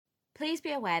Please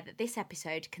be aware that this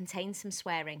episode contains some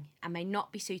swearing and may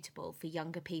not be suitable for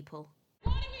younger people.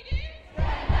 What do we do?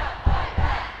 Stand up, fight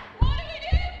back! What do we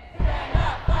do? Stand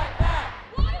up, fight back!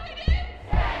 What do we do?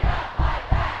 Stand up, fight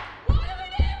back! What do we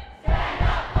do? Stand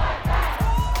up, fight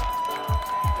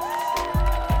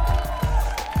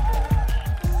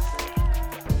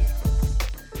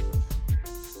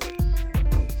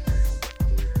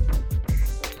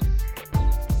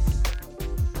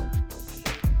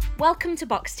Welcome to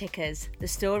Box Tickers, the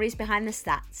stories behind the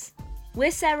stats.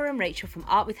 We're Sarah and Rachel from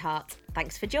Art with Heart.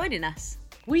 Thanks for joining us.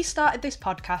 We started this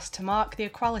podcast to mark the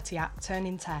Equality Act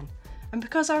turning 10, and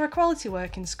because our equality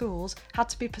work in schools had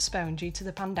to be postponed due to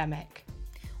the pandemic.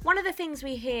 One of the things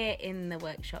we hear in the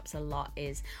workshops a lot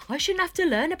is, I shouldn't have to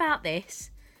learn about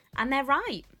this. And they're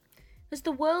right. Because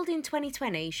the world in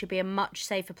 2020 should be a much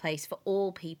safer place for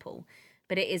all people,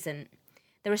 but it isn't.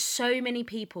 There are so many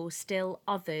people still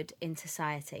othered in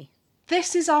society.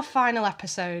 This is our final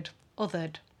episode,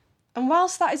 Othered. And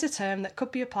whilst that is a term that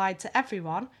could be applied to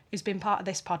everyone who's been part of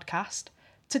this podcast,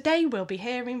 today we'll be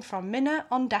hearing from Minna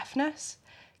on deafness,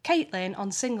 Caitlin on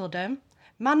singledom,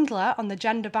 Mandla on the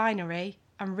gender binary,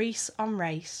 and Reese on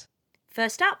race.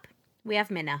 First up, we have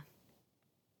Minna.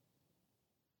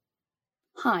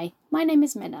 Hi, my name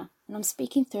is Minna, and I'm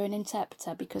speaking through an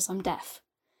interpreter because I'm deaf.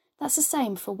 That's the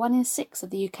same for 1 in 6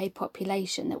 of the UK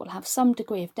population that will have some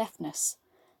degree of deafness.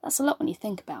 That's a lot when you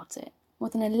think about it. More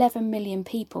than 11 million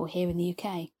people here in the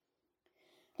UK.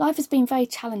 Life has been very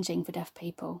challenging for deaf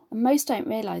people, and most don't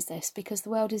realise this because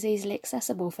the world is easily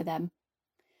accessible for them.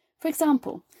 For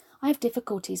example, I have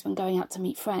difficulties when going out to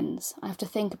meet friends. I have to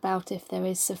think about if there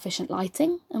is sufficient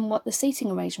lighting and what the seating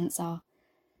arrangements are.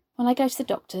 When I go to the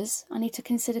doctors, I need to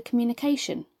consider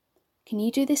communication. Can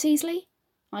you do this easily?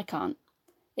 I can't.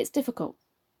 It's difficult.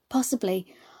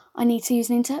 Possibly, I need to use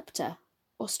an interpreter,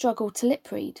 or struggle to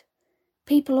lip read.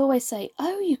 People always say,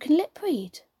 oh, you can lip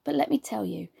read. But let me tell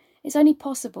you, it's only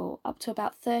possible up to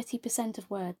about 30% of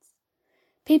words.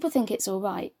 People think it's all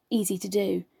right, easy to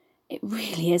do. It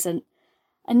really isn't.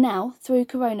 And now, through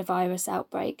coronavirus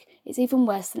outbreak, it's even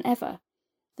worse than ever.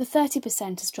 The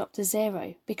 30% has dropped to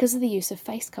 0 because of the use of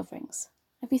face coverings.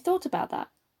 Have you thought about that?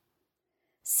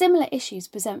 Similar issues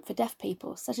present for deaf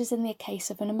people, such as in the case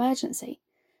of an emergency.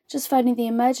 Just phoning the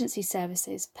emergency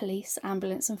services, police,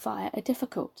 ambulance and fire are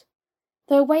difficult.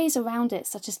 There are ways around it,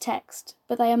 such as text,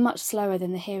 but they are much slower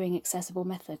than the hearing accessible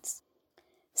methods.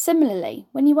 Similarly,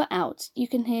 when you are out, you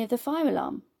can hear the fire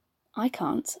alarm. I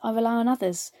can't. I rely on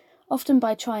others, often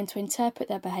by trying to interpret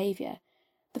their behaviour,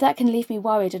 but that can leave me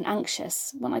worried and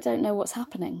anxious when I don't know what's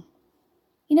happening.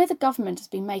 You know, the government has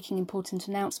been making important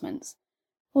announcements.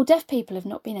 Well, deaf people have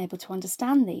not been able to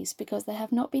understand these because there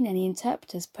have not been any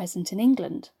interpreters present in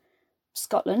England.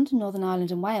 Scotland, Northern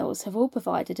Ireland and Wales have all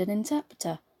provided an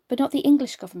interpreter, but not the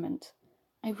English government.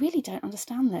 I really don't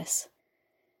understand this.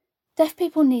 Deaf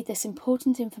people need this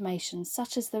important information,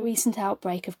 such as the recent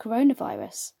outbreak of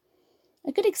coronavirus.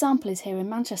 A good example is here in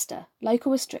Manchester.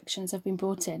 Local restrictions have been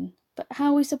brought in, but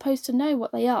how are we supposed to know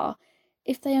what they are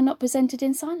if they are not presented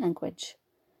in sign language?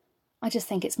 I just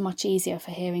think it's much easier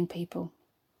for hearing people.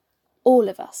 All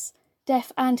of us,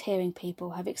 deaf and hearing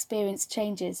people, have experienced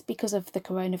changes because of the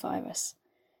coronavirus.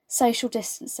 Social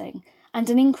distancing and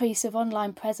an increase of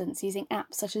online presence using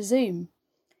apps such as Zoom.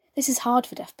 This is hard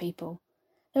for deaf people.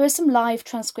 There are some live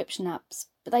transcription apps,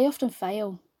 but they often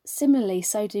fail. Similarly,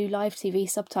 so do live TV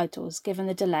subtitles, given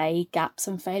the delay, gaps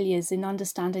and failures in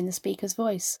understanding the speaker's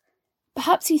voice.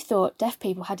 Perhaps you thought deaf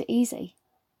people had it easy.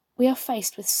 We are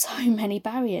faced with so many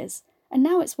barriers, and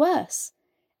now it's worse.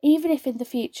 Even if in the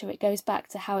future it goes back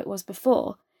to how it was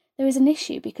before, there is an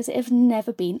issue because it has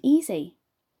never been easy.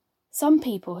 Some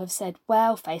people have said,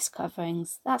 well, face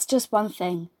coverings, that's just one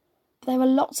thing. But there are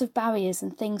lots of barriers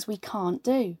and things we can't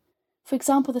do. For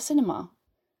example, the cinema.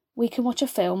 We can watch a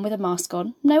film with a mask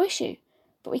on, no issue,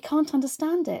 but we can't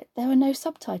understand it. There are no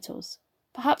subtitles.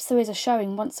 Perhaps there is a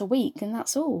showing once a week and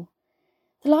that's all.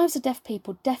 The lives of deaf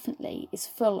people definitely is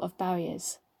full of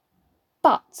barriers.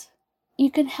 But you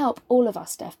can help all of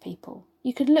us deaf people.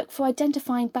 You can look for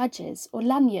identifying badges or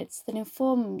lanyards that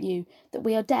inform you that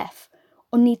we are deaf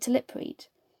or need to lip read.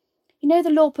 You know,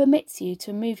 the law permits you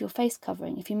to remove your face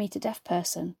covering if you meet a deaf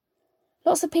person.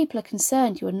 Lots of people are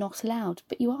concerned you are not allowed,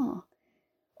 but you are.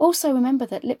 Also remember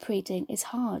that lip reading is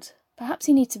hard. Perhaps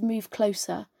you need to move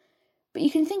closer, but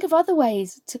you can think of other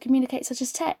ways to communicate, such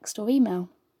as text or email.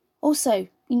 Also,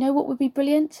 you know what would be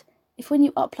brilliant? If when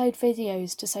you upload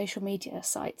videos to social media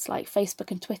sites like Facebook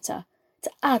and Twitter,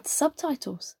 to add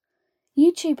subtitles.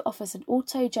 YouTube offers an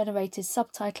auto-generated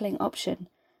subtitling option.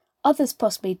 Others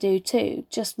possibly do too,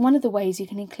 just one of the ways you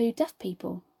can include deaf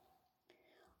people.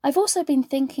 I've also been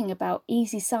thinking about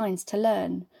easy signs to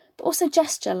learn, but also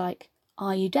gesture like,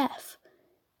 are you deaf?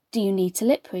 Do you need to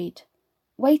lip read?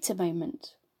 Wait a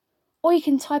moment. Or you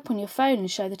can type on your phone and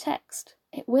show the text.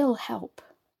 It will help.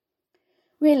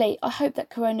 Really, I hope that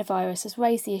coronavirus has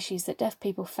raised the issues that deaf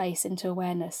people face into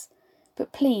awareness.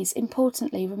 But please,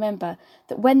 importantly, remember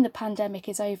that when the pandemic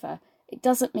is over, it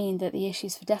doesn't mean that the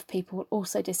issues for deaf people will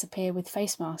also disappear with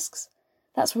face masks.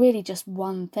 That's really just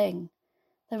one thing.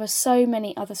 There are so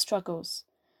many other struggles.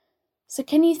 So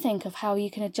can you think of how you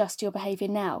can adjust your behaviour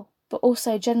now, but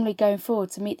also generally going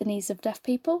forward to meet the needs of deaf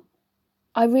people?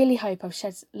 I really hope I've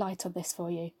shed light on this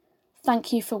for you.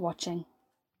 Thank you for watching.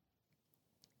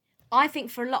 I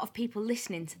think for a lot of people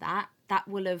listening to that, that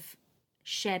will have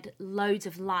shed loads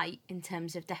of light in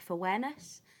terms of deaf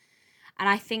awareness. And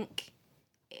I think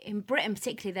in Britain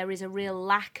particularly, there is a real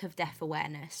lack of deaf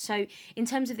awareness. So in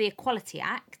terms of the Equality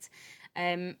Act,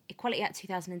 Equality Act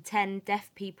 2010,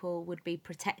 deaf people would be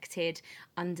protected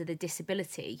under the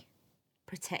disability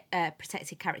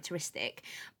protected characteristic,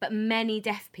 but many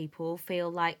deaf people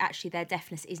feel like actually their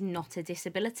deafness is not a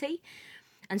disability.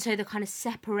 And so the kind of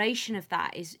separation of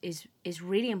that is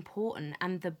really important,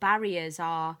 and the barriers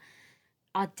are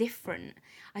different.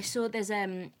 I saw there's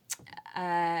a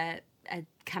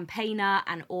campaigner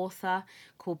and author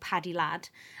called Paddy Ladd,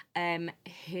 and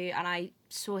I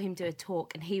saw him do a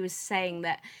talk, and he was saying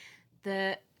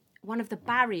that one of the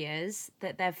barriers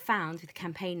that they've found with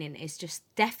campaigning is just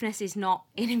deafness is not,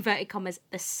 in inverted commas,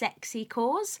 a sexy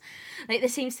cause. Like there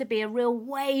seems to be a real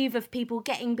wave of people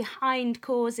getting behind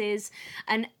causes,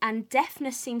 and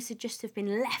deafness seems to just have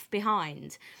been left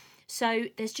behind. So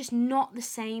there's just not the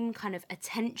same kind of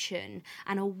attention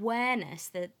and awareness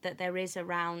that there is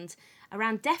around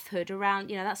deafhood, around,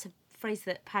 you know, that's a phrase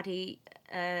that Paddy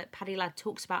Ladd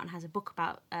talks about and has a book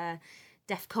about,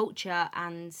 deaf culture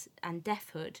and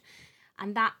deafhood,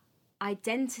 and that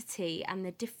identity and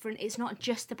the different, it's not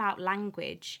just about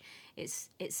language, it's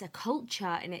a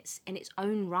culture in its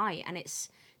own right, and it's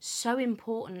so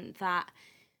important that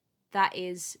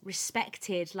is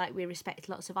respected like we respect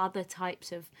lots of other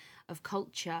types of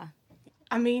culture.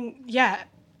 I mean, yeah,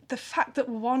 the fact that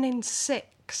 1 in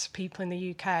 6 people in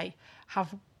the UK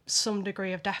have some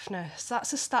degree of deafness,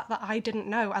 that's a stat that I didn't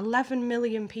know. 11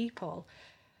 million people.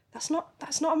 That's not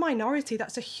a minority.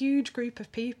 That's a huge group of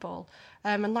people,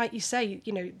 and like you say,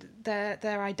 you know,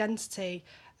 their identity,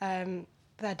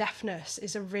 their deafness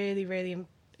is a really, really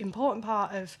important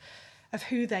part of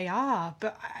who they are.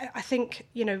 But I think,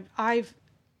 you know, I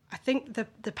think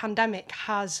the pandemic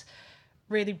has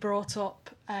really brought up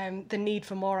the need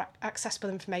for more accessible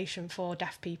information for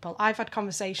deaf people. I've had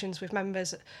conversations with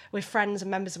friends and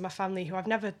members of my family who I've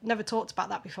never talked about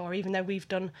that before, even though we've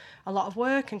done a lot of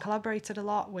work and collaborated a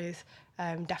lot with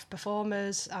deaf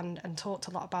performers and talked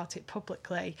a lot about it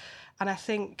publicly. And I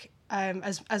think,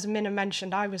 as Minna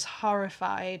mentioned, I was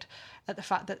horrified at the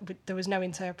fact that there was no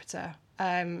interpreter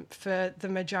for the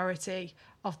majority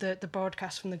of the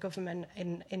broadcast from the government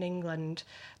in England.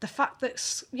 The fact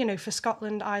that, you know, for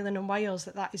Scotland, Ireland and Wales,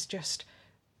 that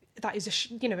is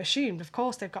assumed. Of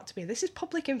course they've got to be. This is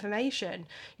public information.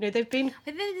 You know, they've been.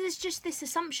 But then there's just this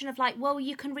assumption of like, well,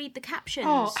 you can read the captions.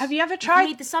 Oh, have you ever You tried? can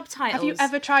read the subtitles. Have you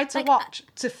ever tried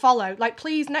to follow? Like,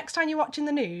 please, next time you're watching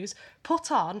the news,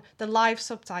 put on the live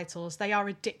subtitles. They are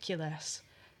ridiculous.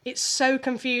 It's so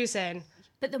confusing.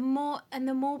 But the more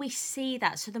we see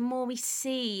that, so the more we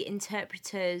see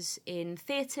interpreters in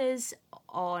theatres,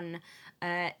 on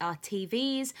our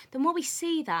TVs, the more we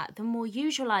see that, the more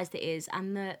usualised it is,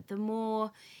 and the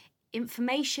more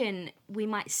information we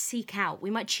might seek out. We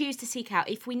might choose to seek out.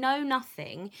 If we know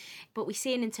nothing, but we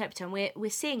see an interpreter and we're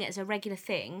seeing it as a regular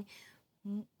thing,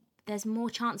 there's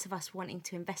more chance of us wanting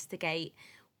to investigate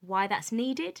why that's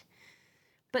needed.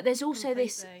 But there's also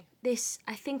this,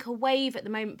 I think, a wave at the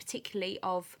moment, particularly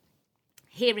of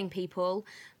hearing people,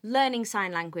 learning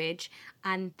sign language,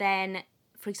 and then,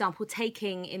 for example,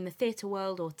 taking, in the theatre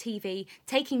world or TV,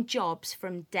 taking jobs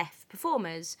from deaf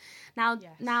performers.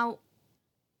 Now,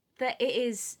 that it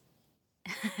is,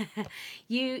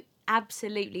 you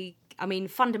absolutely, I mean,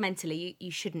 fundamentally,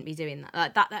 you shouldn't be doing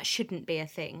that. That shouldn't be a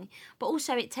thing. But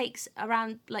also, it takes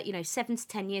around 7 to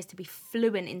 10 years to be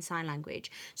fluent in sign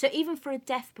language. So even for a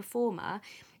deaf performer,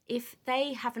 if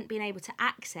they haven't been able to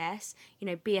access,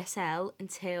 BSL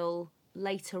until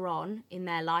later on in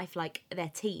their life, like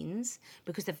their teens,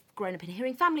 because they've grown up in a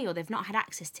hearing family or they've not had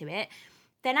access to it,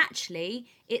 then actually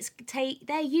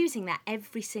they're using that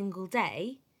every single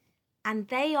day, and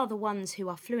they are the ones who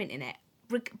are fluent in it.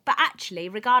 But actually,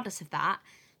 regardless of that,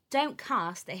 don't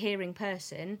cast a hearing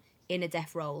person in a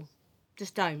deaf role.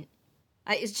 Just don't.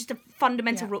 It's just a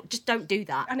fundamental Yeah. rule. Just don't do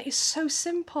that. And it's so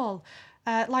simple.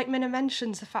 Like Minna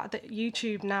mentions, the fact that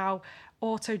YouTube now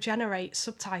auto-generates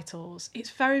subtitles. It's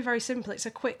very, very simple. It's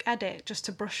a quick edit just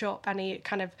to brush up any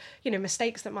kind of,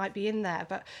 mistakes that might be in there.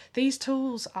 But these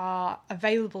tools are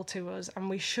available to us, and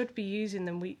we should be using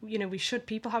them.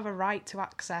 People have a right to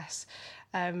access,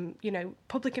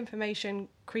 public information,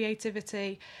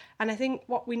 creativity. And I think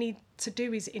what we need to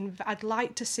do is, I'd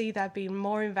like to see there being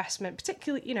more investment,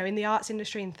 particularly, in the arts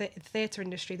industry and theatre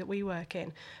industry that we work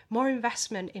in, more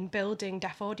investment in building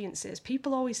deaf audiences.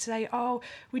 People always say, oh,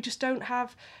 we just don't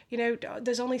have,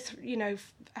 there's only, a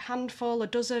handful, a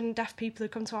dozen deaf people who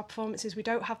come to our performances. We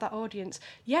don't have that audience.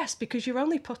 Yes, because you're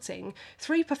only putting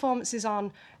 3 performances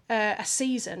on a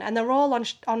season, and they're all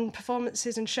on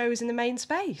performances and shows in the main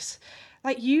space.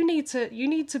 Like, you need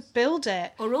to build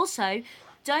it. Or also,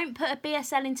 don't put a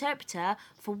BSL interpreter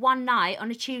for one night on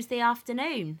a Tuesday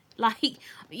afternoon. Like,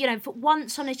 for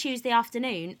once on a Tuesday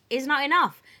afternoon is not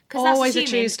enough. Always a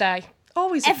Tuesday.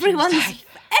 Always a Tuesday.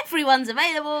 Everyone's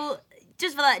available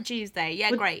just for that Tuesday.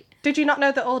 Yeah, great. Did you not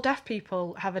know that all deaf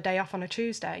people have a day off on a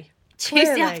Tuesday?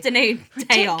 Tuesday Clearly. afternoon,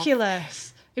 day off.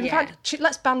 Ridiculous. In fact,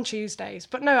 let's ban Tuesdays.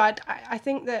 But no, I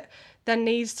think that there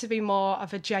needs to be more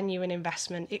of a genuine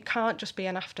investment. It can't just be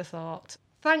an afterthought.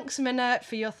 Thanks, Minna,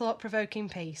 for your thought-provoking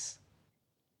piece.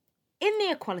 In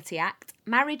the Equality Act,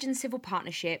 marriage and civil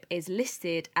partnership is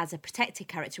listed as a protected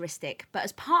characteristic, but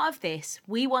as part of this,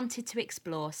 we wanted to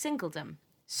explore singledom.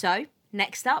 So,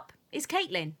 next up is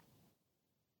Caitlin.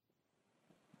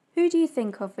 Who do you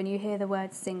think of when you hear the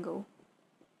word single?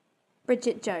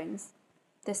 Bridget Jones,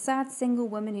 the sad single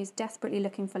woman who's desperately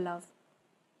looking for love.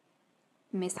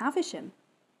 Miss Havisham,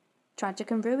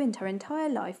 tragic and ruined her entire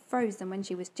life frozen when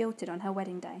she was jilted on her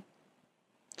wedding day.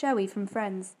 Joey from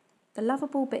Friends, the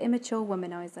lovable but immature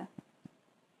womanizer.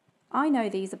 I know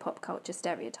these are pop culture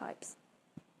stereotypes,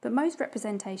 but most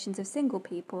representations of single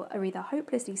people are either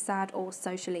hopelessly sad or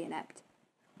socially inept.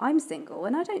 I'm single,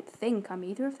 and I don't think I'm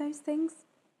either of those things.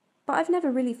 But I've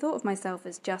never really thought of myself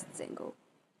as just single.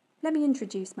 Let me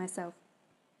introduce myself.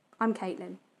 I'm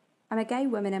Caitlin. I'm a gay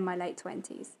woman in my late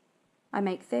 20s. I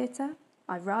make theatre,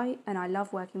 I write, and I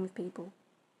love working with people.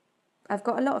 I've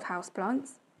got a lot of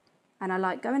houseplants, and I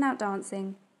like going out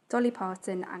dancing, Dolly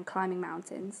Parton, and climbing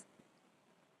mountains.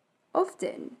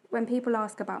 Often, when people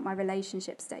ask about my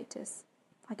relationship status,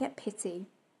 I get pity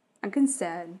and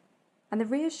concern and the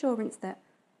reassurance that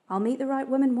I'll meet the right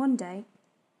woman one day,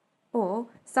 or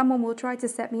someone will try to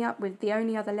set me up with the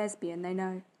only other lesbian they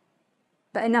know.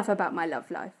 But enough about my love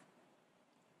life.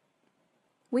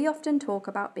 We often talk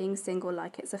about being single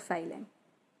like it's a failing,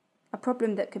 a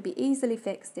problem that could be easily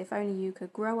fixed if only you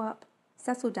could grow up,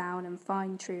 settle down, and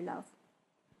find true love.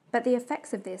 But the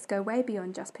effects of this go way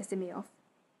beyond just pissing me off.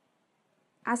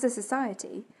 As a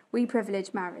society, we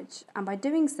privilege marriage, and by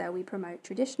doing so we promote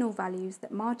traditional values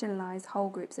that marginalise whole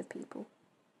groups of people.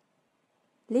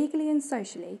 Legally and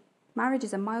socially, marriage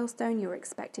is a milestone you're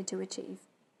expected to achieve.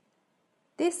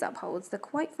 This upholds the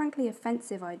quite frankly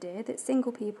offensive idea that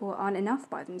single people aren't enough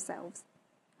by themselves,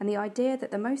 and the idea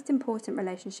that the most important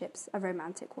relationships are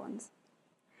romantic ones.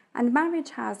 And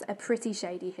marriage has a pretty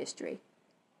shady history.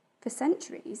 For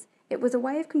centuries, it was a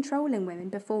way of controlling women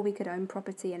before we could own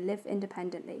property and live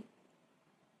independently.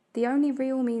 The only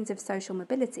real means of social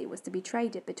mobility was to be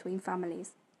traded between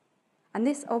families. And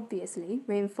this obviously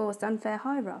reinforced unfair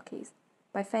hierarchies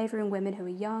by favouring women who are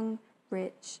young,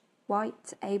 rich,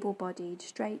 white, able-bodied,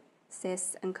 straight,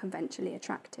 cis, and conventionally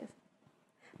attractive.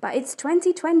 But it's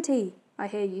 2020, I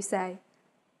hear you say.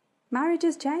 Marriage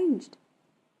has changed.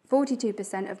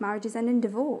 42% of marriages end in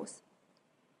divorce.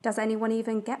 Does anyone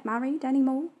even get married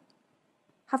anymore?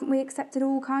 Haven't we accepted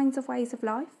all kinds of ways of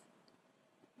life?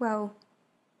 Well,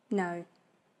 no.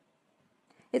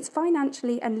 It's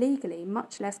financially and legally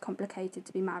much less complicated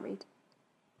to be married.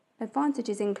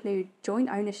 Advantages include joint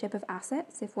ownership of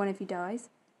assets if one of you dies,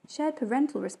 shared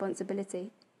parental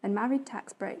responsibility, and married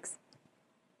tax breaks.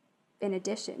 In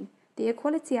addition, the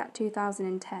Equality Act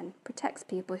 2010 protects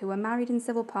people who are married and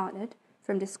civil partnered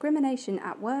from discrimination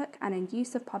at work and in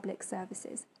use of public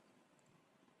services.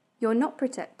 You're not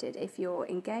protected if you're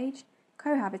engaged,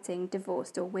 cohabiting,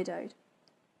 divorced, or widowed.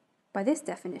 By this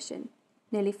definition,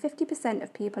 nearly 50%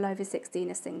 of people over 16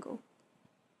 are single.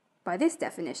 By this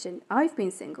definition, I've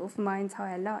been single for my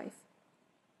entire life.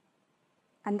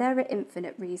 And there are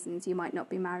infinite reasons you might not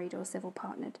be married or civil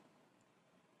partnered.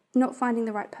 Not finding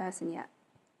the right person yet.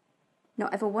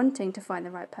 Not ever wanting to find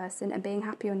the right person and being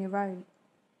happy on your own.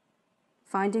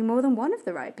 Finding more than one of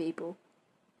the right people.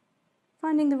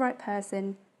 Finding the right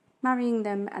person, marrying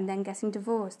them, and then getting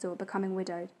divorced or becoming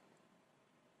widowed.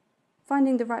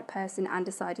 finding the right person and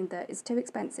deciding that it's too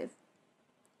expensive,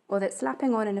 or that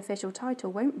slapping on an official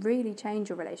title won't really change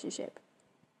your relationship,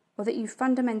 or that you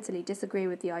fundamentally disagree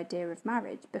with the idea of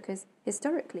marriage because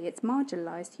historically it's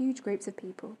marginalised huge groups of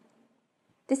people.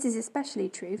 This is especially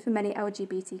true for many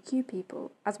LGBTQ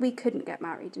people, as we couldn't get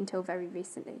married until very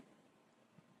recently.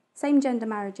 Same-gender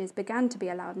marriages began to be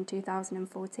allowed in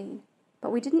 2014,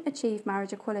 but we didn't achieve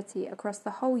marriage equality across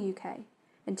the whole UK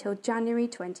until January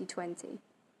 2020.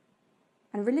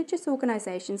 And religious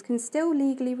organisations can still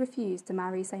legally refuse to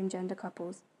marry same-gender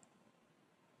couples.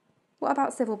 What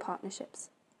about civil partnerships?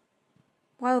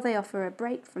 While they offer a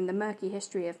break from the murky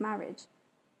history of marriage,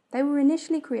 they were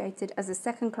initially created as a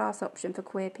second-class option for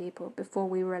queer people before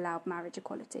we were allowed marriage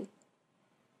equality.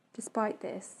 Despite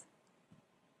this,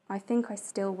 I think I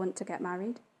still want to get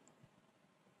married.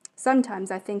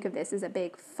 Sometimes I think of this as a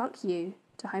big fuck you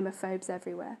to homophobes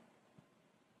everywhere.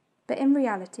 But in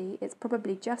reality, it's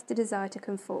probably just a desire to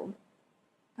conform,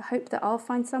 a hope that I'll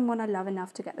find someone I love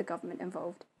enough to get the government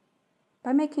involved.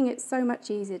 By making it so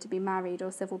much easier to be married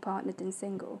or civil partnered than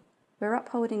single, we're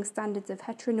upholding standards of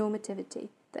heteronormativity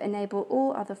that enable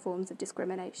all other forms of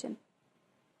discrimination.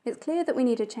 It's clear that we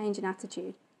need a change in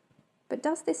attitude, but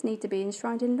does this need to be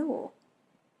enshrined in law?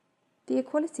 The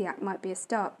Equality Act might be a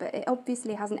start, but it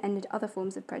obviously hasn't ended other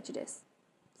forms of prejudice,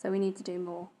 so we need to do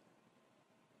more.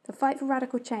 The fight for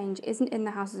radical change isn't in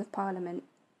the Houses of Parliament,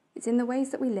 it's in the ways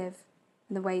that we live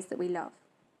and the ways that we love.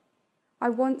 I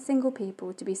want single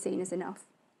people to be seen as enough.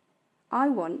 I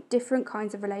want different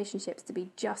kinds of relationships to be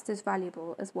just as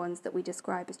valuable as ones that we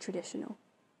describe as traditional.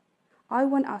 I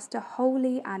want us to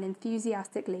wholly and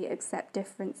enthusiastically accept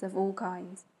difference of all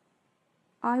kinds.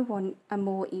 I want a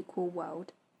more equal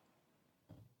world.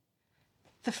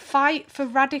 The fight for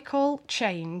radical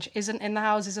change isn't in the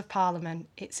Houses of Parliament,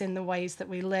 it's in the ways that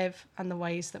we live and the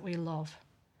ways that we love.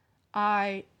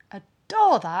 I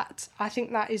adore that. I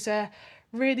think that is a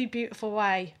really beautiful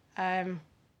way to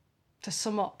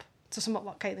sum up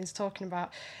what Caitlin's talking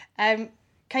about.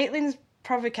 Caitlin's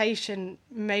provocation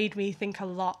made me think a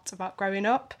lot about growing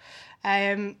up.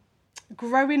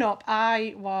 Growing up,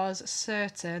 I was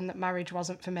certain that marriage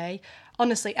wasn't for me.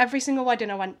 Honestly, every single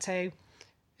wedding I went to,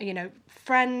 you know,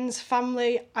 friends,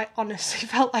 family, I honestly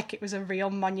felt like it was a real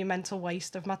monumental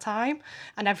waste of my time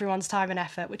and everyone's time and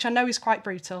effort, which I know is quite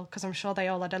brutal because I'm sure they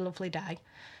all had a lovely day.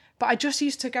 But I just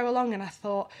used to go along and I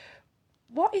thought,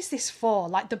 what is this for?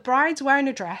 Like, the bride's wearing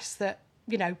a dress that,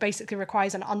 you know, basically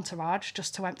requires an entourage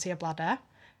just to empty a bladder.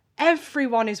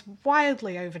 Everyone is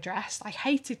wildly overdressed. I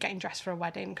hated getting dressed for a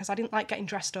wedding because I didn't like getting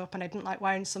dressed up and I didn't like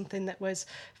wearing something that was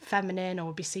feminine or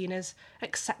would be seen as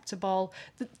acceptable.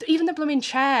 Even the blooming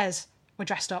chairs were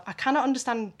dressed up. I cannot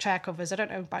understand chair covers. I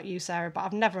don't know about you, Sarah, but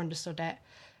I've never understood it.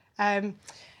 And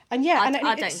yeah,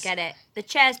 I don't get it. The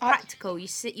chair's practical. You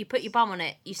sit, you put your bum on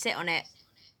it, you sit on it.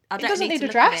 It doesn't need a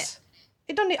dress.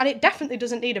 It doesn't, and it definitely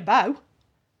doesn't need a bow.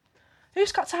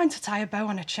 Who's got time to tie a bow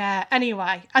on a chair?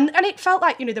 Anyway, and it felt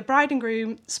like, you know, the bride and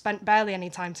groom spent barely any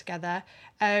time together,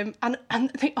 and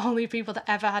the only people that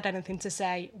ever had anything to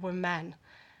say were men.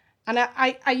 And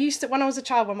I used to, when I was a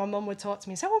child, when my mum would talk to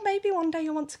me, say, well, maybe one day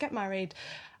you'll want to get married.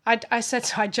 I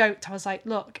joked, I was like,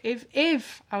 look,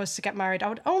 if I was to get married, I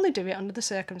would only do it under the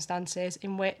circumstances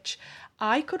in which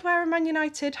I could wear a Man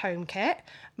United home kit.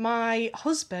 My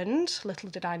husband, little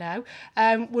did I know,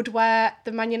 would wear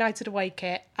the Man United away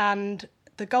kit, and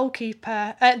the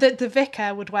goalkeeper, the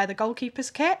vicar would wear the goalkeeper's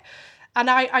kit.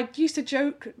 And I used to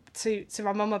joke to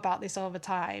my mum about this all the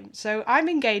time. So I'm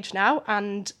engaged now,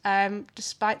 and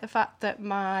despite the fact that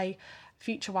my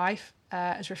future wife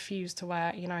has refused to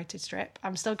wear a United strip,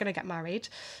 I'm still going to get married.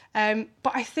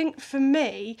 But I think for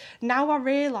me, now I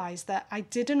realise that I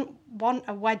didn't want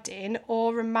a wedding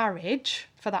or a marriage,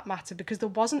 for that matter, because there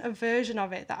wasn't a version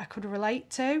of it that I could relate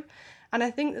to. And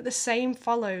I think that the same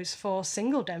follows for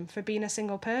singledom, for being a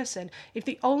single person. If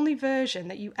the only version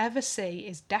that you ever see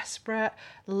is desperate,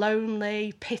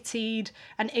 lonely, pitied,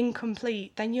 and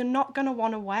incomplete, then you're not going to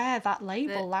want to wear that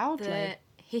label loudly. The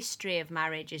history of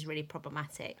marriage is really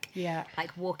problematic. Yeah.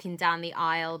 Like walking down the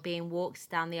aisle, being walked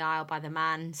down the aisle by the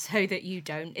man so that you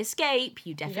don't escape.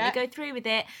 You definitely go through with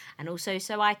it. And also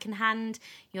so I can hand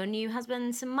your new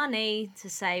husband some money to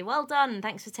say, well done,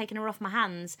 thanks for taking her off my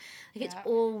hands. Like, it's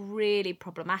all really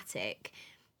problematic.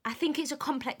 I think it's a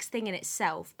complex thing in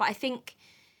itself. But I think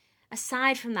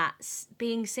aside from that,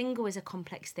 being single is a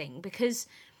complex thing, because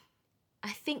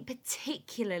I think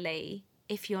particularly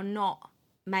if you're not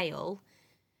male,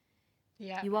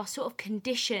 you are sort of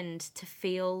conditioned to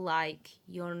feel like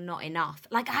you're not enough.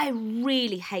 Like, I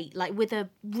really hate, like with a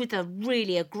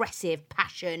really aggressive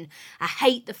passion, I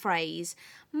hate the phrase,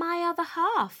 my other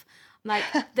half. Like,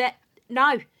 that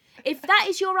No. If that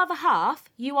is your other half,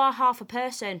 you are half a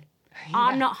person.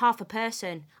 I'm not half a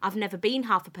person. I've never been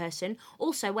half a person.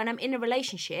 Also, when I'm in a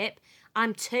relationship,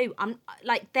 I'm two. I'm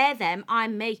like, they're them,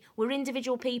 I'm me. We're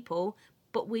individual people,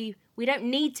 but we don't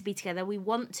need to be together. We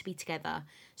want to be together.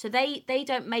 So they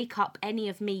don't make up any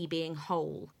of me being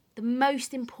whole. The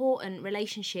most important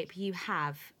relationship you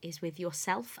have is with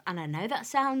yourself. And I know that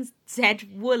sounds dead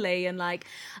woolly and like,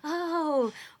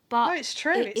 oh, but No, it's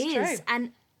true. it is.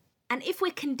 And if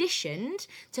we're conditioned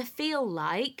to feel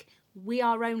like we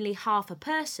are only half a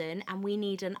person and we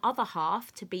need an other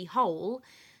half to be whole,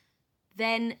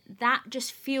 then that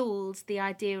just fuels the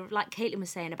idea of, like Caitlin was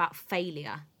saying, about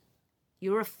failure.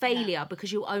 You're a failure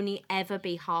because you'll only ever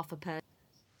be half a person.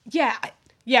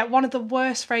 Yeah, one of the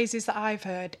worst phrases that I've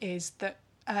heard is that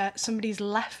somebody's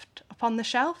left upon the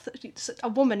shelf. A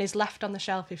woman is left on the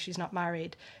shelf if she's not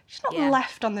married. She's not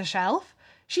left on the shelf.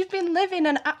 She's been living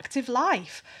an active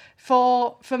life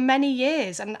for many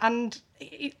years, and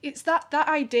it's that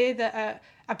idea that,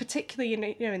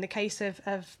 particularly in the case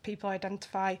of people who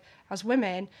identify as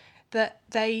women, that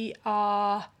they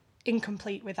are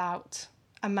incomplete without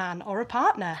a man or a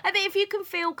partner. I think if you can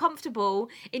feel comfortable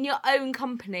in your own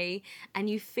company and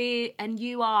you feel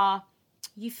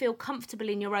comfortable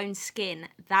in your own skin,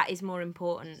 that is more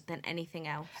important than anything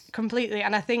else. Completely.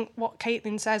 And I think what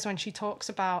Caitlin says when she talks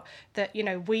about that,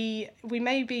 we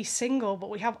may be single, but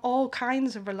we have all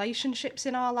kinds of relationships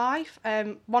in our life.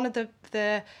 One of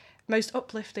the most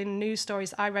uplifting news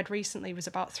stories I read recently was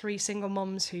about 3 single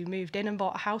mums who moved in and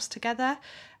bought a house together.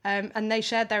 And they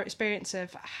shared their experience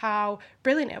of how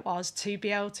brilliant it was to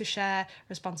be able to share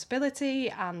responsibility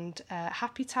and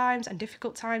happy times and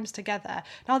difficult times together.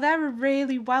 Now, they're a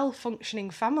really well-functioning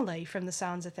family from the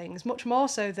sounds of things, much more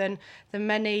so than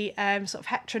many sort of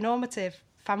heteronormative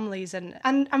families.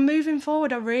 And moving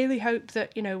forward, I really hope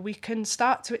that, we can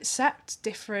start to accept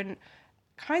different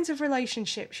kinds of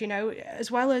relationships,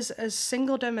 as well as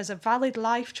singledom as a valid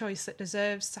life choice that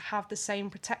deserves to have the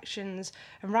same protections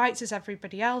and rights as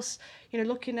everybody else.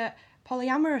 Looking at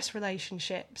polyamorous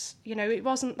relationships, it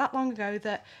wasn't that long ago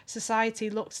that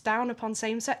society looked down upon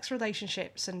same-sex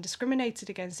relationships and discriminated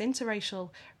against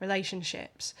interracial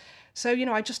relationships. So,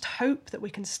 I just hope that we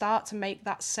can start to make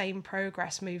that same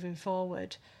progress moving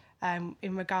forward.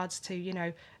 In regards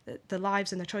to, the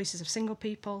lives and the choices of single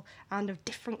people and of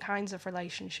different kinds of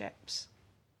relationships.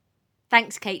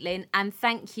 Thanks, Caitlin, and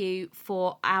thank you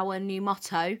for our new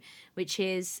motto, which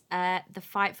is the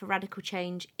fight for radical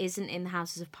change isn't in the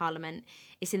Houses of Parliament,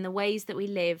 it's in the ways that we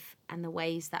live and the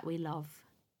ways that we love.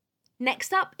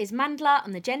 Next up is Mandla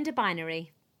on the gender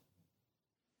binary.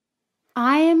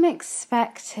 I am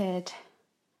expected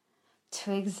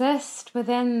to exist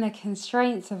within the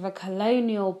constraints of a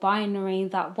colonial binary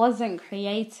that wasn't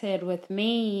created with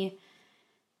me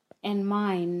in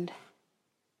mind.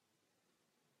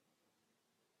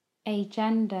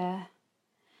 Agender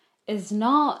is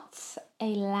not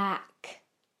a lack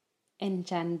in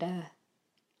gender.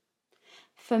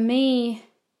 For me,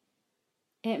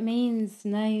 it means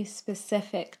no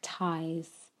specific ties.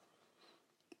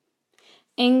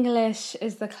 English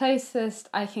is the closest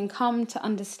I can come to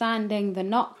understanding the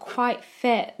not quite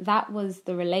fit that was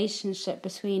the relationship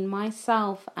between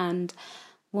myself and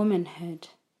womanhood.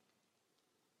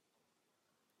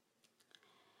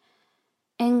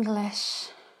 English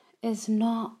is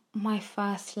not my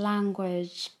first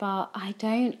language, but I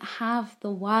don't have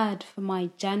the word for my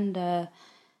gender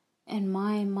in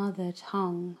my mother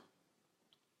tongue.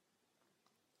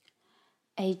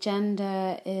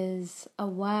 Agender is a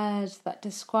word that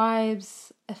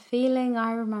describes a feeling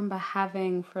I remember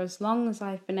having for as long as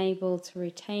I've been able to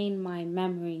retain my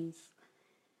memories.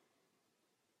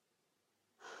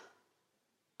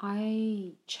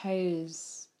 I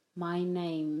chose my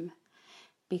name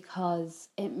because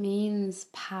it means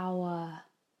power,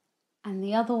 and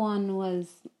the other one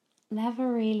was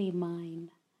never really mine.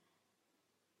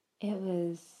 It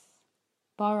was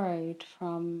borrowed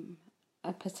from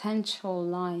a potential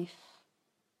life.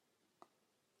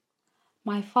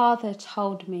 My father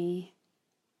told me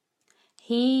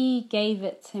he gave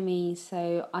it to me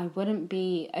so I wouldn't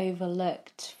be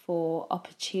overlooked for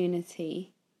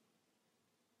opportunity.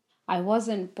 I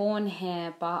wasn't born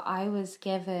here, but I was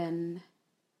given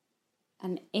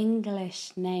an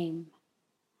English name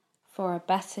for a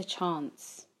better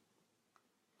chance.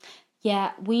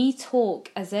 Yet we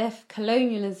talk as if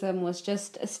colonialism was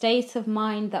just a state of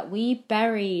mind that we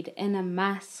buried in a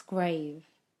mass grave.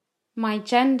 My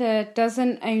gender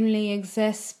doesn't only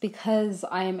exist because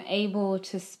I am able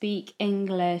to speak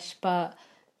English, but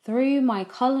through my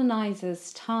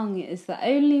colonizer's tongue is the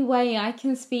only way I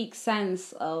can speak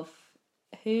sense of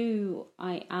who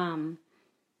I am.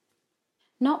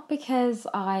 Not because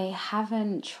I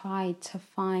haven't tried to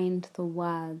find the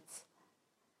words,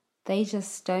 they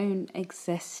just don't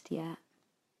exist yet.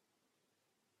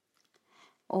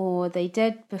 Or they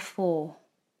did before,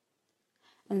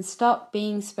 and stopped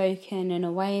being spoken in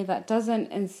a way that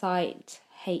doesn't incite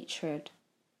hatred.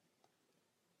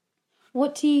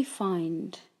 What do you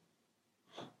find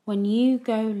when you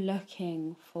go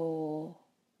looking for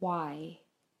why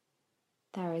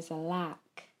there is a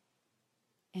lack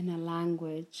in a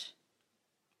language?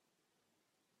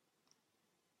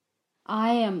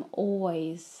 I am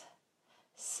always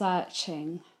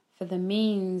searching for the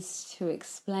means to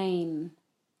explain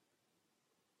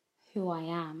who I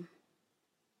am,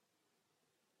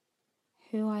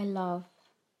 who I love,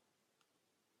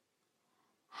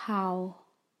 how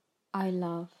I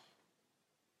love.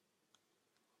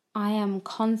 I am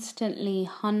constantly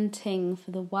hunting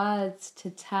for the words to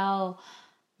tell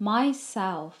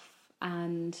myself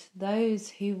and those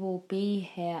who will be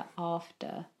here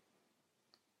after.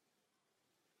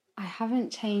 I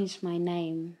haven't changed my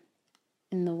name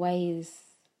in the ways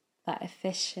that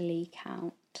officially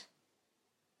count.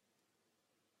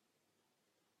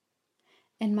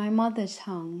 In my mother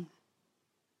tongue,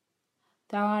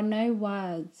 there are no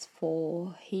words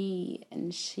for he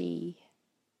and she.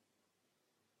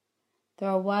 There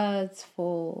are words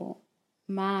for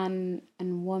man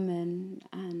and woman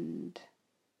and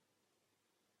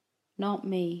not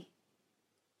me.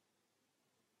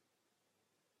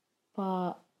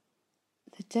 But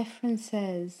the difference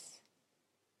is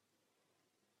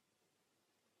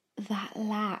that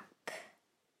lack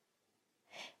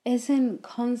isn't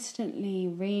constantly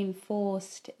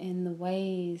reinforced in the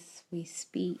ways we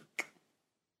speak.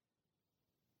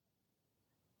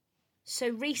 So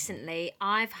recently,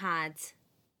 I've had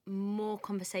more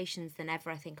conversations than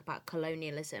ever, I think, about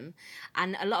colonialism.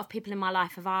 And a lot of people in my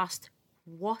life have asked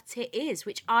what it is,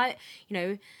 which I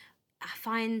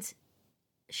find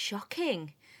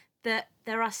shocking that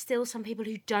there are still some people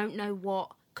who don't know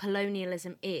what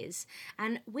colonialism is,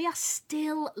 and we are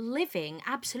still living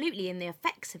absolutely in the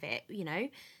effects of it.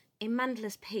 In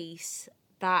Mandela's piece,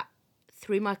 that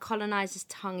through my colonizer's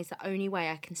tongue is the only way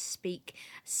I can speak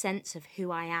a sense of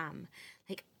who I am.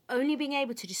 Like, only being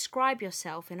able to describe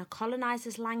yourself in a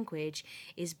colonizer's language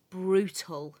is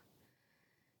brutal.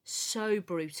 So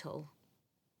brutal.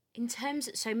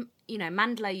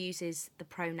 Mandela uses the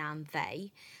pronoun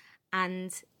they,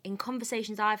 and in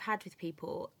conversations I've had with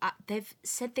people, they've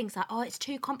said things like, oh, it's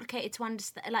too complicated to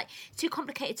understand, like, it's too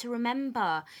complicated to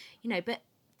remember, but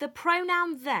the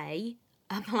pronoun they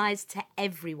applies to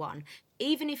everyone.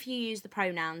 Even if you use the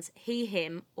pronouns he,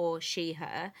 him, or she,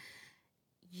 her,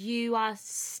 you are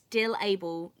still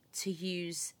able to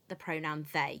use the pronoun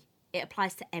they. It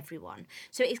applies to everyone.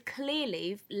 So it's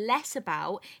clearly less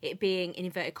about it being, in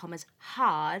inverted commas,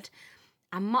 hard,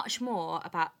 and much more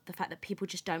about the fact that people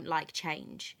just don't like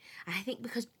change. And I think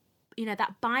because,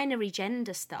 that binary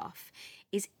gender stuff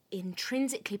is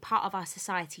intrinsically part of our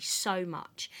society so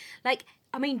much. Like,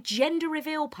 gender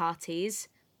reveal parties,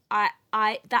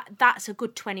 that's a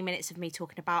good 20 minutes of me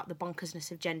talking about the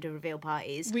bonkersness of gender reveal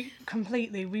parties. We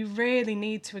really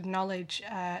need to acknowledge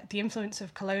the influence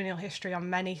of colonial history on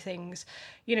many things,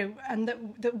 and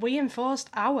that we enforced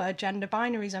our gender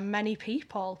binaries on many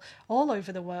people all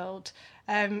over the world.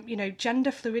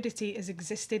 Gender fluidity has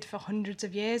existed for hundreds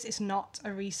of years. It's not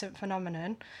a recent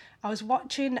phenomenon. I was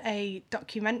watching a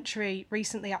documentary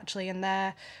recently, actually, and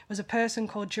there was a person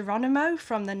called Geronimo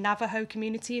from the Navajo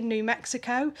community in New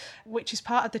Mexico, which is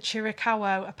part of the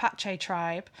Chiricahua Apache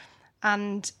tribe.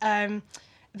 And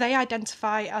they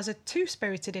identify as a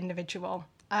two-spirited individual.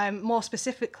 More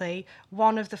specifically,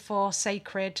 one of the four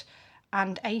sacred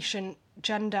and ancient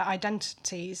gender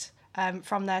identities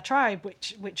from their tribe,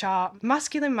 which are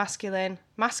masculine, masculine,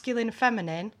 masculine,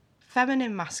 feminine,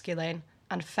 feminine, masculine,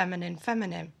 and feminine,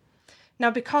 feminine. Now,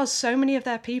 because so many of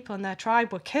their people in their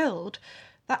tribe were killed,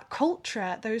 that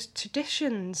culture, those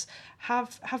traditions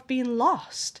have been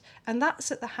lost. And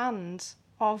that's at the hands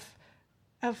of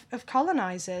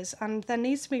colonisers, and there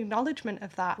needs to be acknowledgement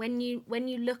of that. When you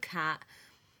look at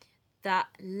that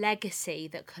legacy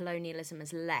that colonialism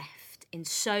has left in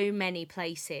so many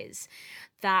places,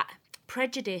 that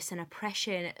prejudice and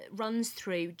oppression runs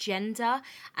through gender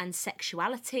and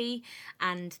sexuality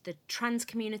and the trans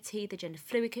community, the gender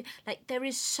fluid. Like, there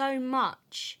is so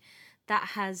much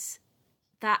that has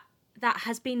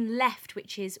been left,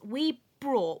 which is we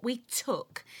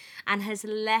took and has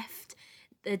left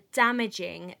the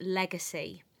damaging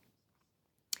legacy.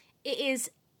 It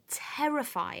is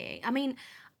terrifying.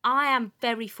 I am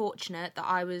very fortunate that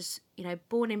I was,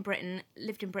 born in Britain,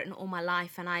 lived in Britain all my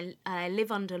life, and I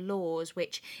live under laws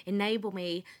which enable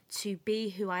me to be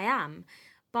who I am.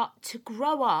 But to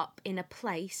grow up in a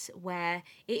place where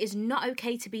it is not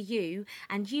okay to be you,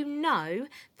 and you know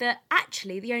that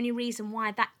actually the only reason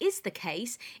why that is the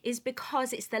case is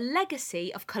because it's the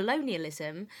legacy of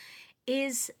colonialism,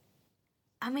 that's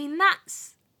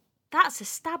a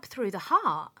stab through the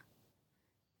heart.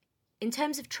 In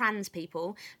terms of trans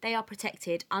people, they are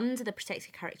protected under the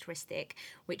protected characteristic,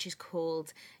 which is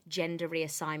called gender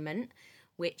reassignment,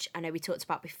 which I know we talked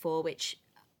about before, which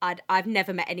I've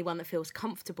never met anyone that feels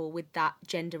comfortable with that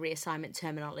gender reassignment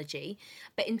terminology.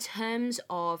 But in terms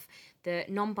of the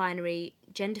non-binary,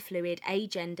 gender fluid,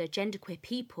 agender, genderqueer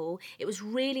people, it was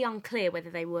really unclear whether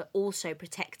they were also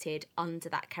protected under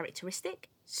that characteristic.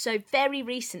 So very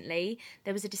recently,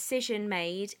 there was a decision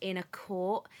made in a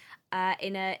court,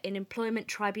 in an employment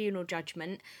tribunal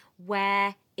judgment,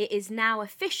 where it is now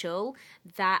official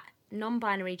that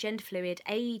non-binary, gender fluid,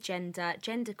 agender,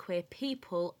 genderqueer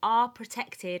people are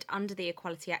protected under the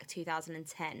Equality Act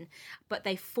 2010, but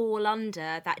they fall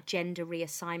under that gender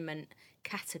reassignment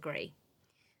category.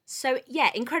 So yeah,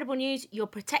 incredible news, you're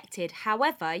protected.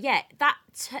 However, yeah, that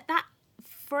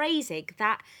phrasing,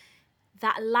 that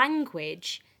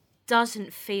language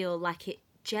doesn't feel like it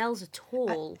gels at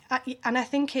all. And I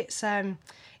think it's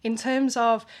in terms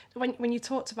of when you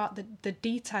talked about the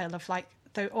detail of like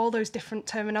all those different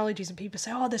terminologies, and people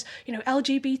say, oh, there's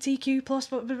LGBTQ plus,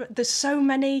 but there's so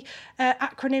many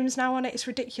acronyms now on it, it's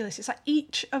ridiculous. It's like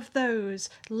each of those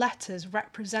letters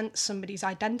represents somebody's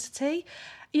identity.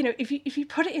 If you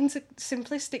put it into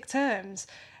simplistic terms,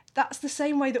 that's the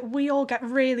same way that we all get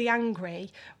really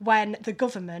angry when the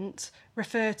government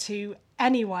refer to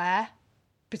anywhere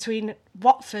between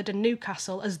Watford and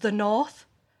Newcastle as the North.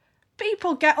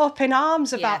 People get up in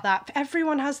arms about that.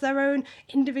 Everyone has their own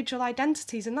individual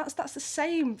identities, and that's the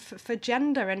same for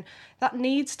gender, and that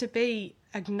needs to be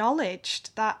acknowledged.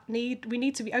 We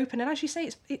need to be open, and as you say,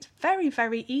 it's very,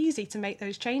 very easy to make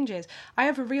those changes. I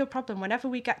have a real problem whenever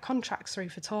we get contracts through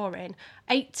for touring.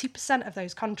 80% of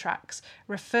those contracts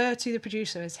refer to the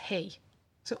producer as he.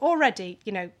 So already,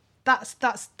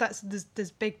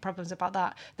 there's big problems about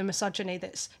that, the misogyny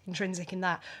that's intrinsic in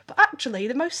that. But actually,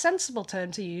 the most sensible term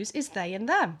to use is they and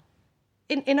them.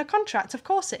 In a contract, of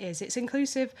course it is. It's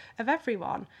inclusive of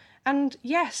everyone. And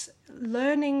yes,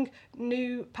 learning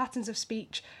new patterns of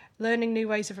speech, learning new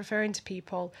ways of referring to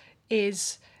people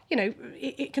is,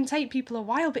 it can take people a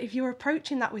while, but if you're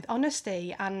approaching that with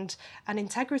honesty and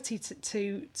integrity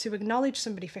to acknowledge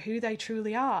somebody for who they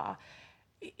truly are,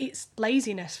 it's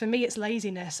laziness. For me, it's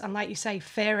laziness. And like you say,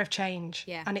 fear of change.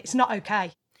 Yeah. And it's not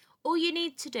okay. All you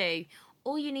need to do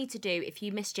if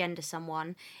you misgender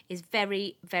someone is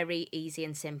very, very easy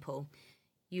and simple.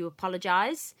 You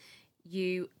apologise,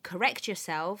 you correct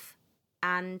yourself,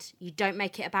 and you don't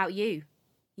make it about you.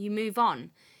 You move on.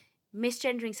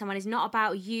 Misgendering someone is not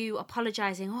about you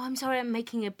apologising, oh, I'm sorry, I'm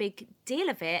making a big deal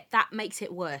of it. That makes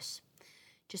it worse.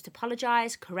 Just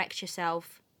apologise, correct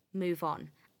yourself, move on.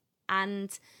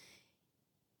 And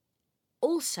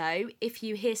also, if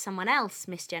you hear someone else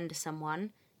misgender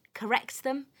someone, correct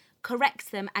them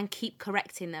and keep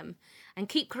correcting them. And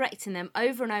keep correcting them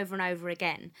over and over and over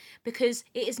again. Because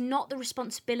it is not the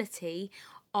responsibility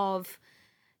of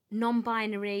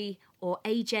non-binary or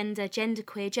agender,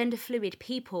 genderqueer, gender fluid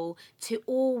people to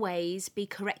always be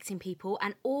correcting people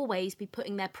and always be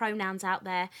putting their pronouns out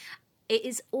there. It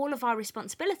is all of our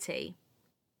responsibility.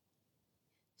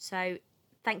 So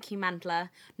thank you, Mandla,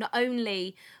 not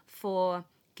only for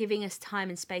giving us time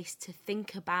and space to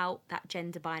think about that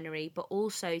gender binary, but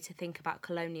also to think about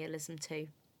colonialism too.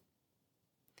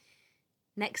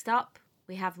 Next up,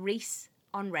 we have Reese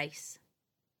on race.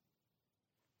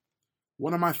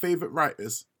 One of my favourite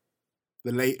writers,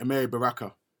 the late Amiri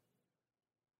Baraka,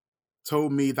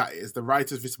 told me that it is the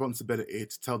writer's responsibility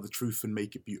to tell the truth and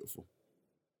make it beautiful.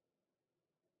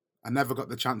 I never got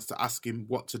the chance to ask him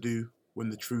what to do when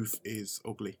the truth is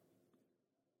ugly,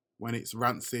 when it's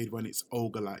rancid, when it's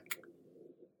ogre-like.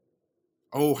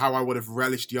 Oh, how I would have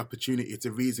relished the opportunity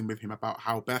to reason with him about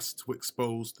how best to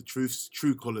expose the truth's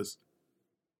true colours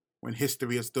when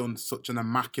history has done such an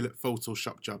immaculate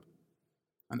Photoshop job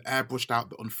and airbrushed out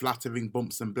the unflattering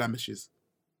bumps and blemishes,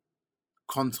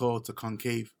 contour to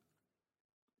concave.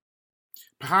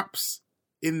 Perhaps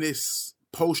in this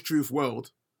post-truth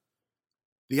world,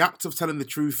 the act of telling the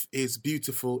truth is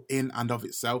beautiful in and of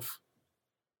itself.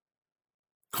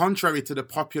 Contrary to the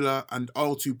popular and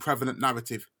all too prevalent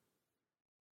narrative,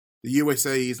 the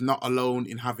USA is not alone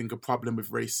in having a problem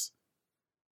with race.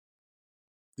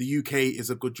 The UK is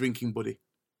a good drinking buddy.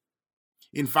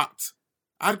 In fact,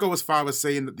 I'd go as far as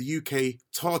saying that the UK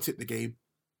taught it the game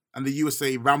and the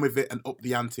USA ran with it and upped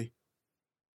the ante.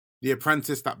 The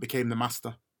apprentice that became the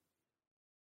master.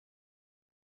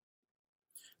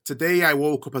 Today I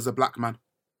woke up as a black man.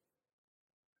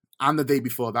 And the day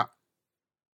before that.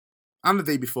 And the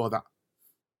day before that.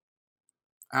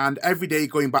 And every day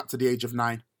going back to the age of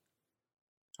 9.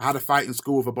 I had a fight in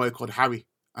school with a boy called Harry,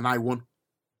 and I won.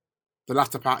 The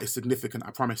latter part is significant,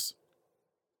 I promise.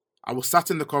 I was sat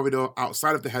in the corridor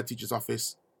outside of the head teacher's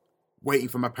office, waiting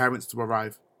for my parents to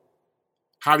arrive.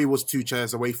 Harry was 2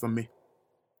 chairs away from me.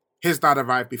 His dad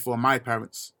arrived before my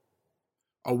parents.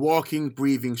 A walking,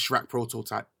 breathing Shrek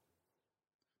prototype.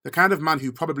 The kind of man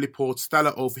who probably poured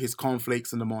Stella over his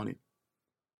cornflakes in the morning.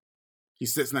 He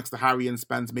sits next to Harry and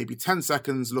spends maybe 10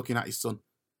 seconds looking at his son.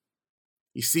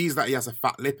 He sees that he has a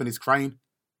fat lip and is crying.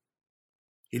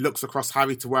 He looks across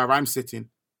Harry to where I'm sitting,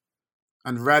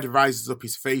 and red rises up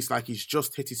his face like he's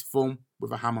just hit his thumb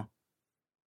with a hammer.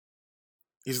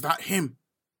 Is that him?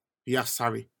 He asks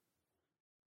Harry.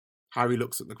 Harry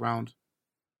looks at the ground.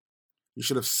 You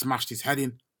should have smashed his head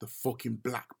in, the fucking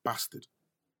black bastard.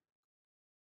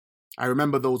 I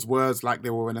remember those words like they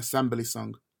were an assembly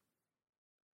song.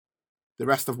 The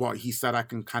rest of what he said I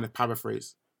can kind of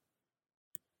paraphrase.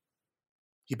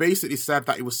 He basically said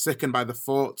that he was sickened by the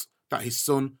thought that his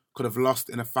son could have lost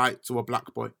in a fight to a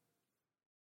black boy.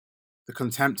 The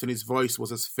contempt in his voice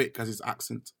was as thick as his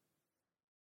accent.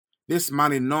 This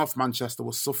man in North Manchester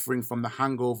was suffering from the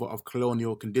hangover of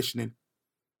colonial conditioning.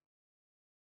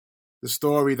 The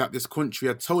story that this country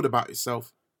had told about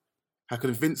itself had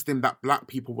convinced him that black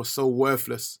people were so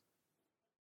worthless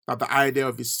that the idea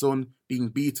of his son being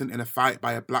beaten in a fight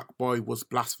by a black boy was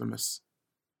blasphemous.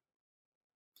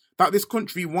 That this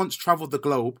country once travelled the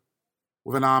globe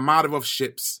with an armada of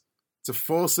ships to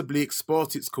forcibly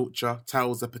export its culture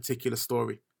tells a particular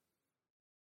story.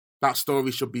 That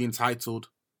story should be entitled,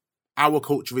 Our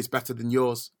Culture is Better Than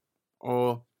Yours,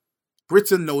 or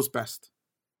Britain Knows Best.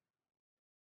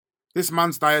 This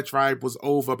man's diatribe was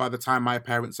over by the time my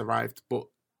parents arrived, but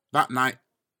that night,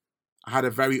 I had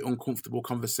a very uncomfortable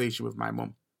conversation with my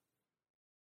mum.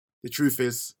 The truth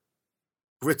is,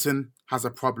 Britain has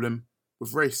a problem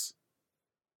with race.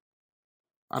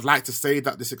 I'd like to say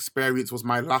that this experience was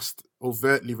my last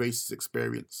overtly racist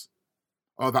experience,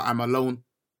 or that I'm alone.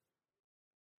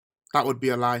 That would be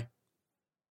a lie.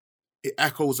 It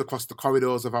echoes across the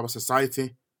corridors of our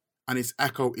society, and its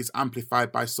echo is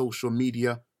amplified by social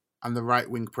media and the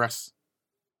right-wing press.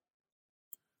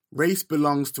 Race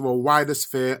belongs to a wider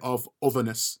sphere of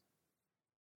otherness.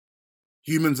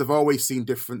 Humans have always seen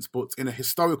difference, but in a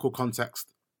historical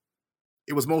context,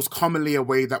 it was most commonly a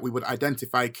way that we would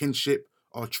identify kinship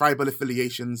or tribal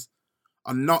affiliations,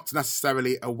 and not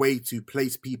necessarily a way to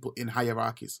place people in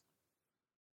hierarchies.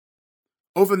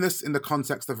 Otherness in the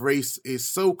context of race is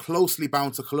so closely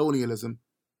bound to colonialism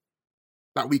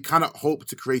that we cannot hope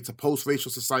to create a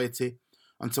post-racial society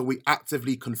until we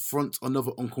actively confront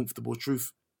another uncomfortable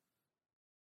truth.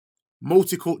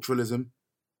 Multiculturalism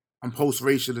and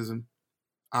post-racialism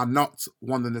are not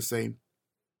one and the same.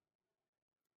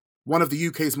 One of the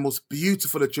UK's most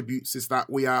beautiful attributes is that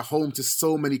we are home to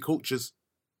so many cultures.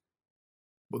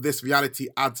 But this reality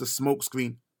adds a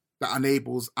smokescreen that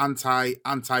enables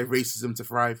anti-racism to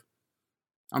thrive.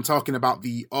 I'm talking about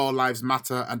the All Lives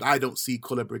Matter and I Don't See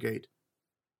Colour Brigade.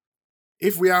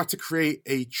 If we are to create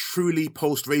a truly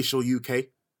post-racial UK,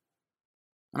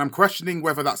 and I'm questioning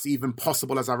whether that's even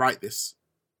possible as I write this,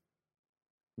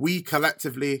 we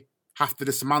collectively have to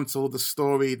dismantle the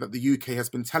story that the UK has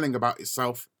been telling about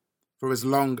itself for as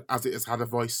long as it has had a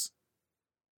voice.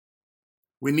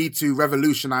 We need to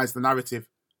revolutionise the narrative,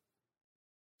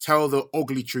 tell the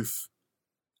ugly truth,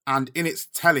 and in its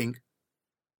telling,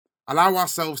 allow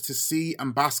ourselves to see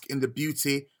and bask in the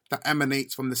beauty that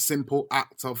emanates from the simple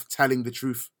act of telling the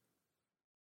truth.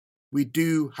 We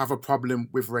do have a problem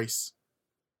with race.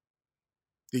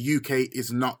 The UK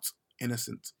is not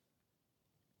innocent.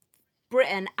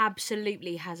 Britain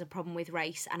absolutely has a problem with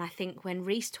race, and I think when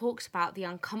Rees talks about the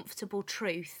uncomfortable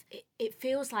truth, it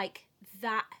feels like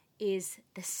that is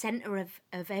the centre of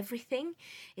everything,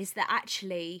 is that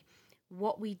actually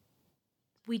what we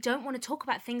don't want to talk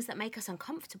about things that make us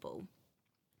uncomfortable.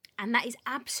 And that is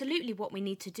absolutely what we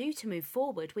need to do to move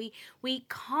forward. We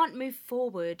can't move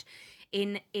forward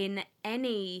in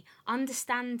any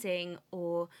understanding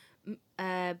or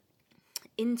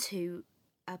into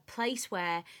a place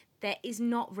where there is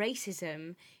not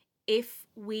racism if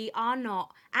we are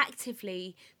not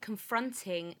actively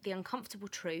confronting the uncomfortable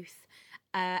truth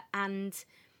and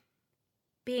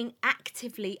being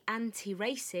actively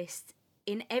anti-racist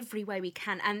in every way we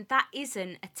can. And that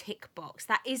isn't a tick box.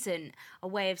 That isn't a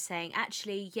way of saying,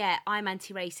 actually, yeah, I'm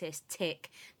anti-racist,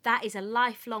 tick. That is a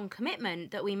lifelong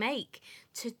commitment that we make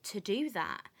to do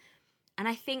that. And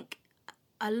I think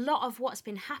a lot of what's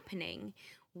been happening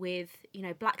with, you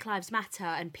know, Black Lives Matter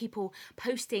and people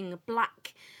posting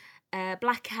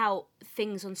blackout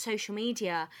things on social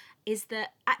media is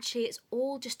that actually it's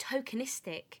all just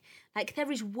tokenistic. Like,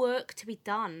 there is work to be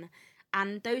done,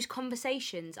 and those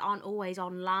conversations aren't always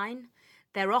online.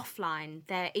 They're offline.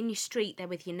 They're in your street. They're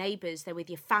with your neighbours. They're with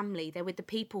your family. They're with the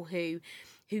people who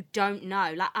don't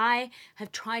know. Like, I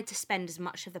have tried to spend as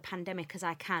much of the pandemic as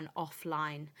I can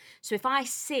offline. So if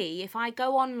I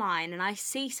go online and I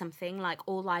see something like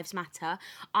All Lives Matter,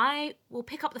 I will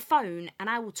pick up the phone and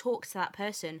I will talk to that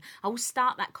person. I will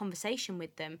start that conversation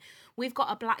with them. We've got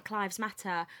a Black Lives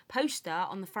Matter poster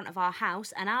on the front of our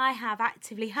house, and I have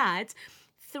actively had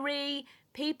 3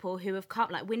 people who have come,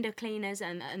 like window cleaners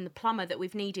and the plumber that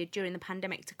we've needed during the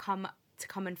pandemic to come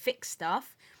and fix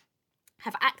stuff,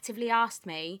 have actively asked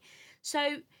me,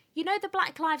 so, you know, the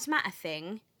Black Lives Matter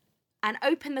thing, and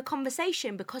open the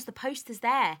conversation because the poster's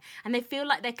there and they feel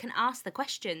like they can ask the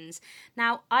questions.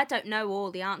 Now, I don't know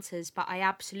all the answers, but I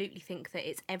absolutely think that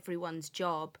it's everyone's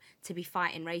job to be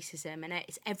fighting racism, and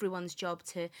it's everyone's job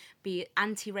to be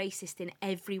anti-racist in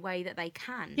every way that they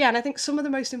can. Yeah, and I think some of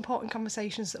the most important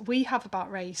conversations that we have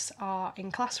about race are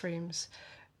in classrooms.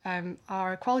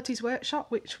 Our Equalities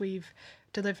Workshop, which we've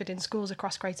delivered in schools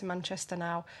across Greater Manchester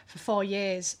now for 4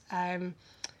 years,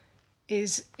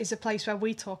 is a place where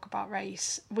we talk about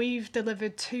race. We've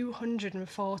delivered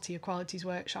 240 Equalities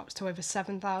Workshops to over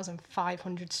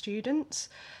 7,500 students,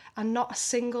 and not a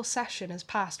single session has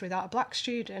passed without a black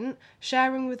student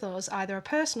sharing with us either a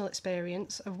personal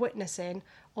experience of witnessing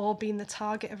or being the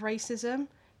target of racism.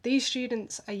 These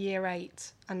students are year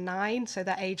 8 and 9, so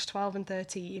they're aged 12 and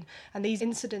 13, and these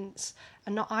incidents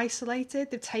are not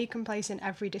isolated. They've taken place in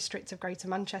every district of Greater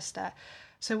Manchester.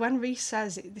 So when Reece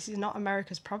says this is not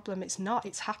America's problem, it's not.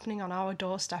 It's happening on our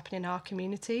doorstep and in our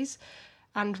communities,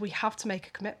 and we have to make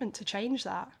a commitment to change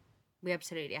that. We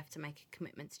absolutely have to make a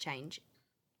commitment to change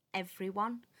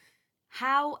everyone.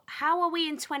 How are we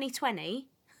in 2020?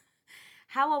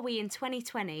 How are we in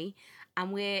 2020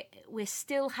 and we're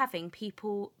still having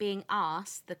people being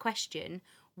asked the question,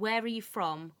 where are you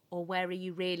from, or where are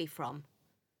you really from?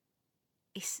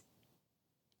 It's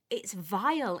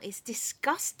vile. It's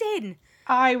disgusting.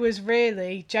 I was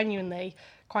really, genuinely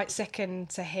quite sickened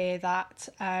to hear that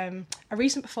a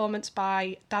recent performance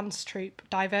by dance troupe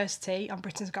Diversity on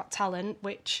Britain's Got Talent,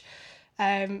 which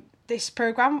this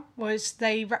programme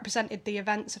they represented the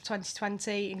events of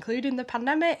 2020, including the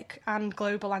pandemic and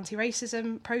global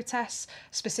anti-racism protests,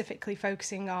 specifically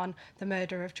focusing on the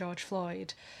murder of George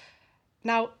Floyd.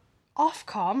 Now,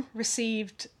 Ofcom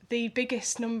received the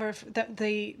biggest number of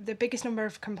the biggest number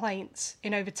of complaints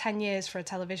in over 10 years for a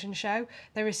television show.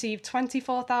 They received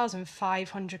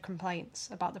 24,500 complaints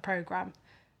about the programme.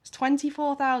 It's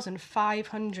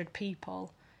 24,500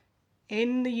 people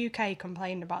in the UK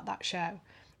complained about that show.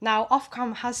 Now,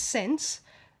 Ofcom has since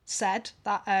said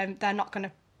that they're not going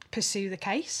to pursue the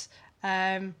case.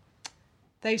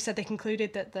 They've said they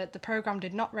concluded that the programme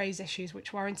did not raise issues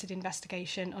which warranted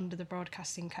investigation under the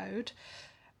Broadcasting Code.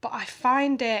 But I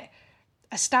find it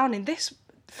astounding.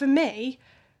 For me,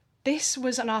 this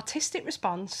was an artistic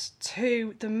response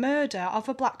to the murder of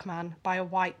a black man by a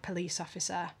white police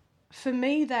officer. For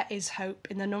me, there is hope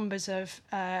in the numbers of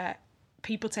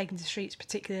people taking to the streets,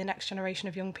 particularly the next generation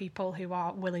of young people who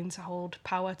are willing to hold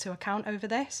power to account over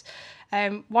this.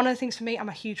 One of the things for me, I'm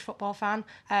a huge football fan.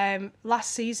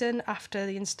 Last season, after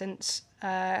the incidents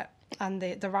and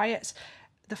the riots,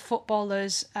 the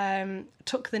footballers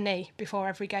took the knee before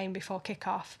every game, before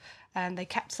kick-off, and they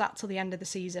kept that till the end of the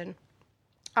season.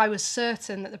 I was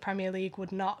certain that the Premier League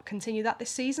would not continue that this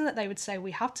season, that they would say,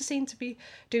 we have to seem to be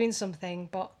doing something,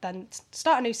 but then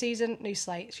start a new season, new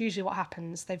slate. It's usually what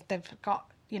happens. They've got,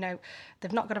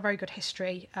 they've not got a very good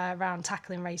history around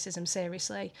tackling racism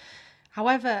seriously.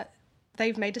 However,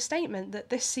 they've made a statement that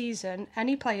this season,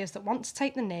 any players that want to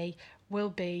take the knee will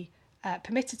be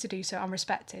permitted to do so and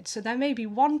respected. So there may be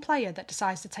one player that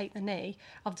decides to take the knee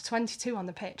of the 22 on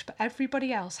the pitch, but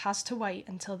everybody else has to wait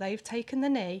until they've taken the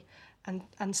knee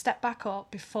and step back up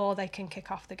before they can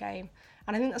kick off the game.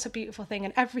 And I think that's a beautiful thing.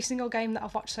 And every single game that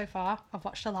I've watched so far, I've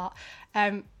watched a lot,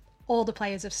 all the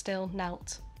players have still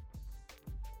knelt.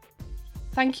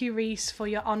 Thank you, Reece, for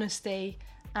your honesty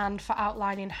and for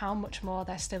outlining how much more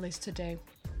there still is to do.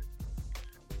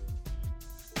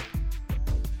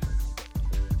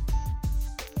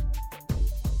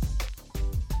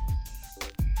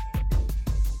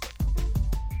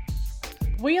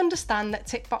 We understand that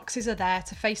tick boxes are there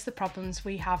to face the problems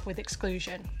we have with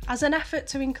exclusion, as an effort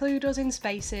to include us in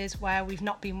spaces where we've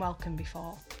not been welcome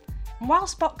before. And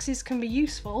whilst boxes can be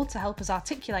useful to help us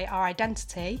articulate our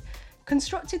identity,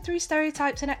 constructed through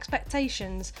stereotypes and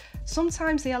expectations,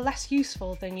 sometimes they are less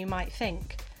useful than you might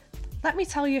think. Let me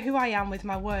tell you who I am with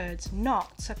my words,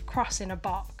 not to cross in a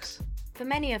box. For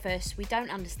many of us, we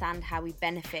don't understand how we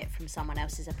benefit from someone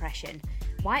else's oppression.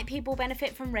 White people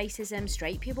benefit from racism,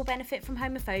 straight people benefit from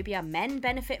homophobia, men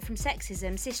benefit from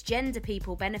sexism, cisgender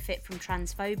people benefit from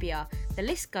transphobia. The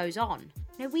list goes on.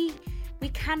 You know, we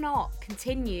cannot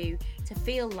continue to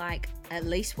feel like at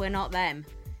least we're not them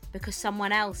because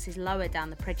someone else is lower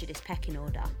down the prejudice pecking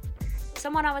order.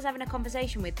 Someone I was having a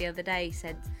conversation with the other day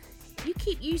said, "You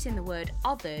keep using the word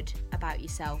othered about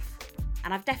yourself."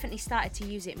 And I've definitely started to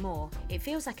use it more. It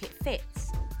feels like it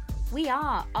fits. We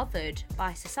are othered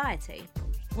by society.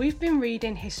 We've been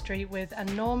reading history with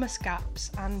enormous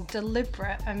gaps and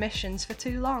deliberate omissions for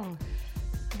too long.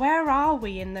 Where are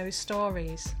we in those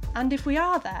stories? And if we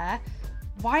are there,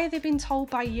 why are they being told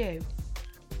by you?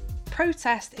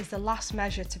 Protest is the last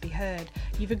measure to be heard.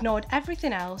 You've ignored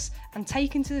everything else, and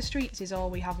taking to the streets is all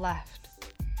we have left.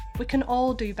 We can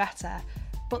all do better,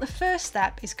 but the first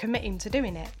step is committing to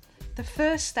doing it. The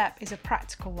first step is a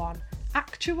practical one.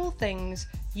 Actual things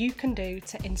you can do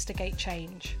to instigate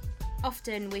change.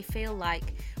 Often we feel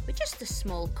like we're just a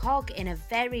small cog in a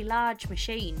very large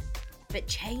machine. But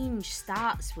change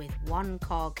starts with one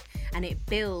cog and it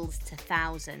builds to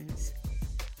thousands.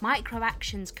 Micro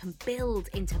actions can build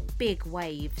into big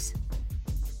waves.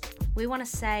 We want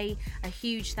to say a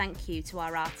huge thank you to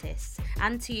our artists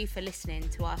and to you for listening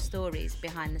to our stories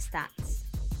behind the stats.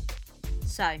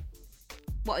 So,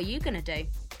 what are you going to do?